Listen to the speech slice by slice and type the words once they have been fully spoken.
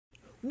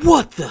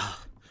What the?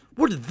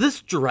 Where did this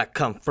direct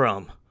come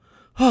from?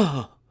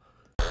 Hey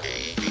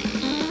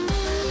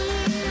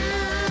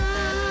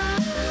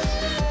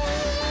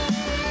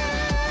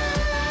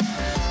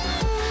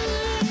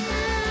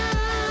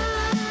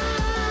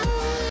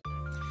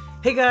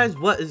guys,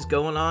 what is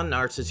going on?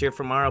 Narcissus here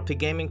from RLP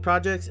Gaming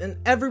Projects, and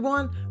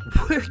everyone,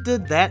 where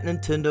did that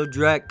Nintendo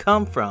Direct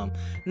come from?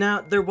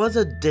 Now, there was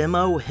a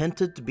demo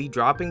hinted to be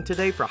dropping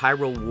today for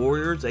Hyrule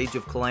Warriors Age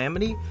of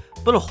Calamity,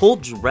 but a whole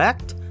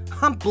Direct?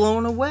 I'm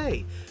blown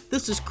away.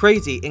 This is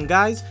crazy, and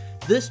guys,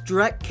 this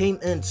Direct came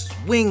in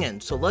swinging,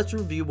 so let's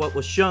review what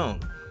was shown.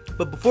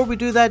 But before we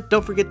do that,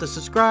 don't forget to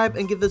subscribe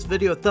and give this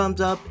video a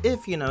thumbs up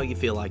if you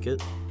feel like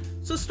it.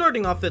 So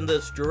starting off in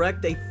this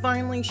Direct, they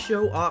finally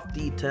show off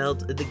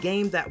details of the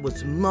game that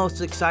was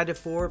most excited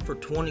for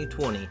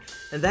 2020,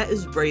 and that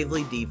is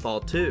Bravely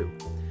Default 2.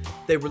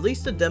 They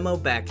released a demo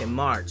back in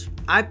March.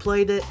 I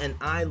played it and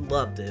I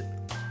loved it.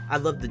 I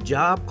loved the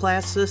job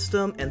class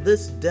system, and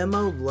this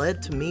demo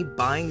led to me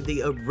buying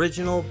the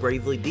original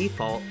Bravely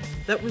Default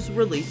that was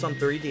released on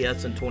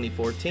 3DS in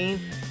 2014,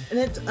 and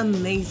it's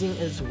amazing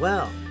as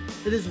well.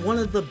 It is one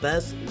of the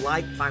best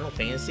like Final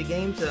Fantasy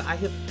games that I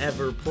have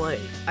ever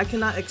played. I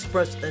cannot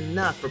express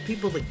enough for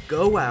people to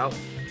go out,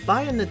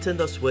 buy a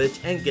Nintendo Switch,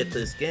 and get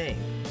this game.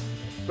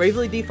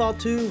 Bravely Default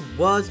 2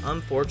 was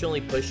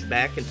unfortunately pushed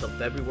back until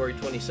February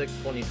 26,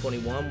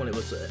 2021 when it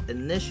was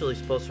initially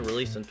supposed to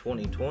release in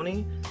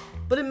 2020,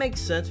 but it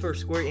makes sense for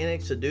Square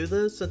Enix to do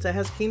this since it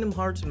has Kingdom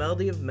Hearts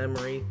Melody of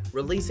Memory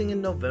releasing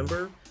in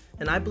November,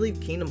 and I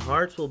believe Kingdom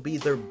Hearts will be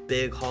their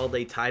big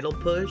holiday title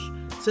push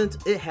since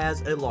it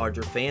has a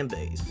larger fan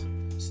base.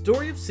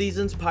 Story of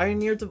Seasons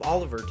Pioneers of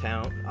Olive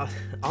Town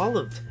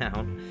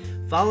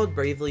followed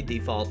Bravely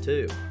Default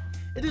 2.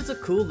 It is a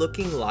cool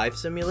looking life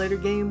simulator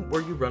game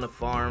where you run a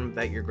farm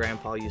that your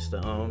grandpa used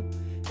to own.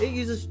 It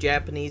uses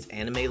Japanese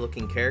anime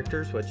looking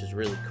characters, which is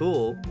really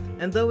cool,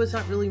 and though it's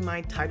not really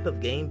my type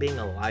of game being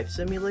a life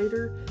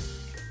simulator,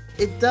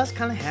 it does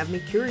kind of have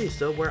me curious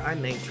though where I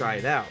may try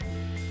it out.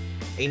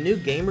 A new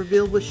game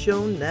reveal was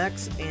shown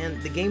next,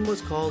 and the game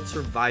was called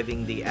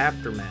Surviving the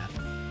Aftermath.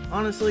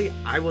 Honestly,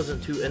 I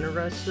wasn't too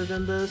interested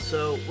in this,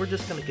 so we're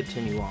just going to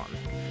continue on.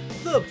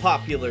 The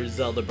popular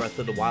Zelda Breath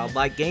of the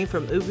Wild-like game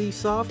from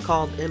Ubisoft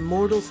called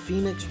Immortals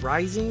Fenyx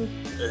Rising,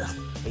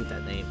 hate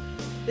that name,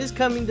 is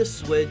coming to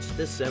Switch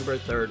December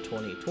 3rd,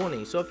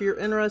 2020, so if you're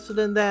interested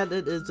in that,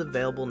 it is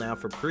available now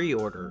for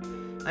pre-order.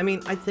 I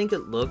mean, I think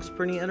it looks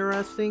pretty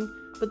interesting,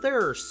 but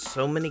there are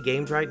so many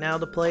games right now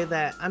to play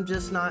that I'm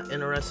just not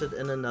interested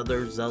in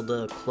another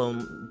Zelda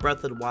clone,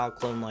 Breath of the Wild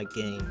clone-like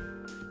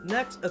game.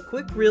 Next, a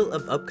quick reel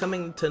of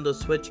upcoming Nintendo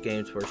Switch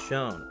games were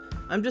shown.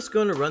 I'm just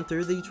going to run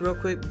through these real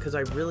quick because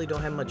I really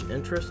don't have much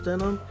interest in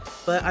them,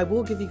 but I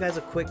will give you guys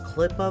a quick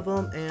clip of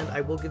them, and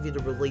I will give you the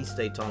release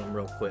dates on them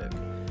real quick.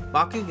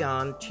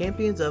 Bakugan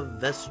Champions of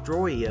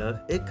Vestroia,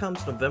 it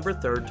comes November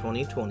 3rd,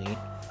 2020.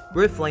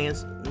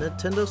 Grifflands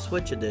Nintendo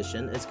Switch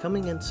Edition is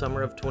coming in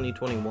summer of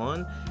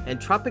 2021, and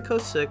Tropico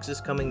 6 is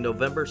coming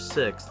November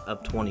 6th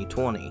of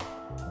 2020.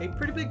 A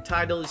pretty big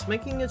title is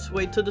making its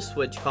way to the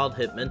Switch called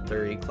Hitman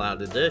 3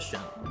 Cloud Edition.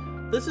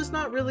 This is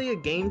not really a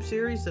game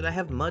series that I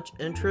have much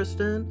interest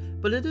in,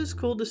 but it is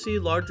cool to see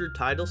larger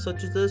titles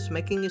such as this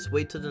making its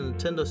way to the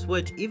Nintendo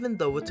Switch even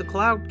though it's a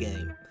cloud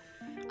game.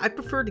 I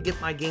prefer to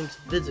get my games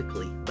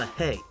physically, but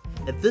hey,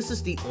 if this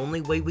is the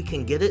only way we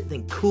can get it,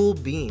 then cool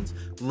beans,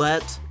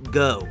 let's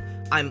go.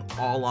 I'm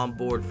all on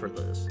board for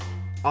this.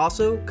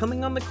 Also,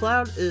 coming on the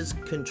cloud is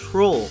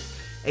Control,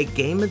 a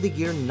Game of the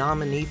Year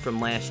nominee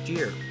from last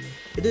year.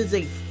 It is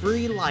a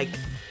free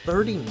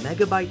 30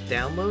 megabyte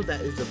download that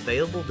is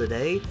available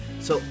today,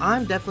 so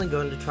I'm definitely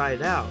going to try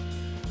it out.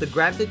 The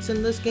graphics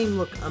in this game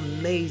look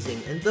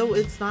amazing, and though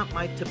it's not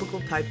my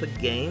typical type of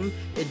game,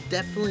 it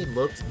definitely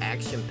looks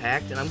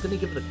action-packed, and I'm going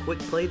to give it a quick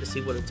play to see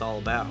what it's all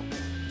about.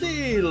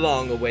 The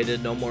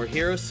long-awaited No More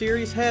Heroes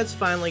series has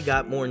finally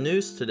got more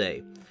news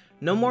today.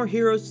 No More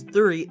Heroes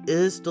 3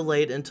 is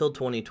delayed until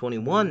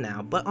 2021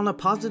 now, but on a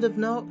positive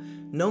note,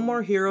 No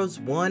More Heroes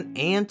 1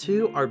 and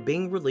 2 are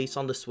being released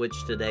on the Switch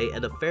today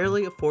at a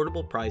fairly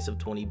affordable price of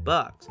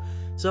 $20.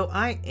 So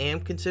I am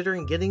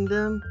considering getting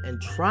them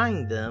and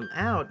trying them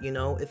out,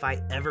 if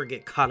I ever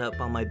get caught up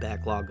on my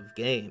backlog of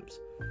games.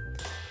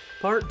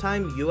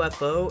 Part-Time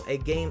UFO, a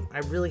game I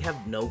really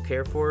have no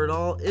care for at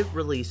all, it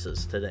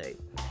releases today.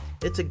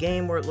 It's a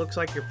game where it looks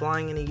like you're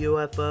flying in a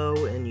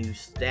UFO and you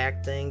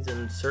stack things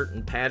in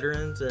certain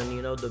patterns, and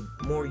the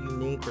more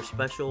unique or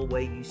special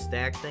way you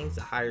stack things,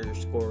 the higher your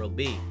score will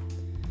be.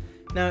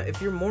 Now,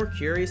 if you're more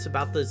curious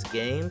about this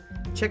game,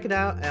 check it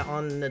out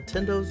on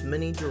Nintendo's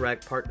Mini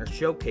Direct Partner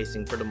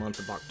Showcasing for the month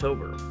of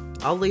October.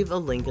 I'll leave a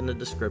link in the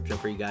description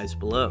for you guys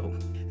below.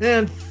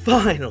 And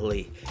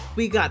finally,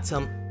 we got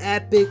some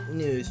epic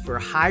news for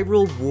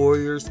Hyrule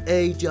Warriors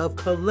Age of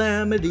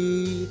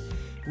Calamity.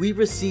 We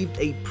received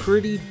a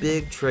pretty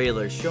big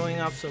trailer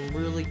showing off some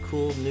really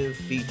cool new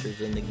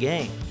features in the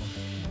game.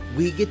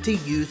 We get to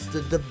use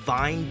the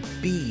Divine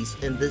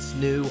Beast in this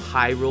new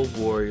Hyrule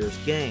Warriors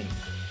game.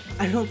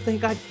 I don't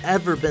think I've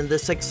ever been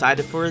this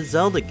excited for a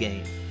Zelda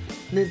game.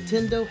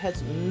 Nintendo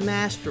has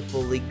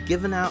masterfully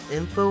given out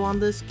info on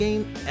this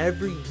game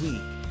every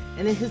week,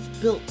 and it has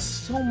built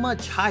so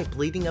much hype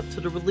leading up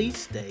to the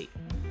release date.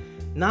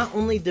 Not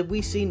only did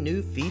we see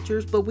new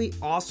features, but we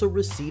also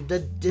received a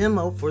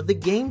demo for the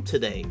game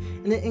today,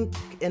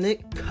 and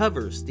it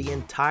covers the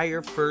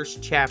entire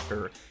first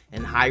chapter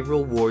in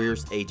Hyrule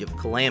Warriors Age of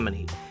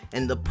Calamity,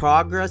 and the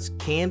progress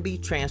can be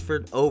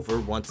transferred over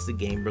once the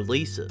game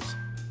releases.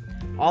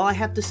 All I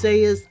have to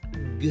say is,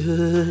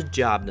 good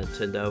job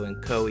Nintendo and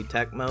Koei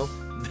Tecmo,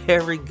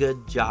 very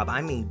good job,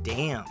 I mean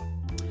damn.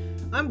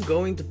 I'm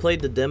going to play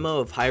the demo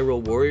of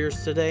Hyrule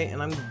Warriors today,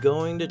 and I'm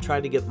going to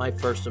try to get my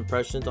first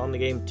impressions on the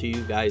game to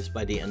you guys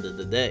by the end of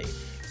the day.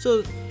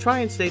 So try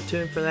and stay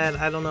tuned for that.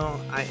 I don't know,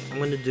 I'm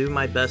going to do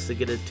my best to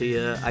get it to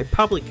you. I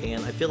probably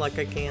can, I feel like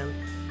I can,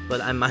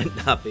 but I might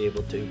not be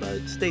able to,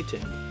 but stay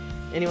tuned.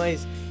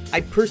 Anyways,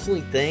 I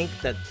personally think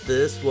that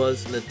this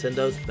was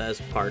Nintendo's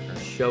best partner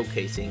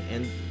showcasing,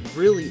 and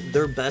really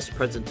their best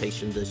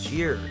presentation this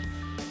year.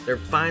 They're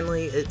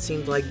finally, it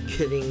seems like,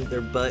 getting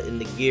their butt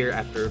into gear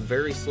after a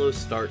very slow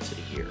start to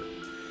the year.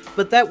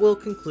 But that will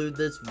conclude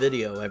this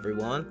video,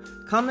 everyone.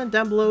 Comment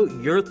down below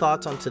your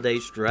thoughts on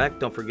today's Direct.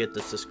 Don't forget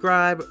to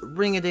subscribe,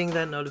 ring-a-ding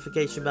that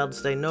notification bell to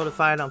stay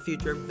notified on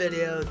future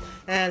videos.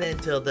 And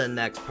until the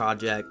next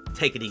project,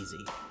 take it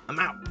easy. I'm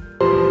out.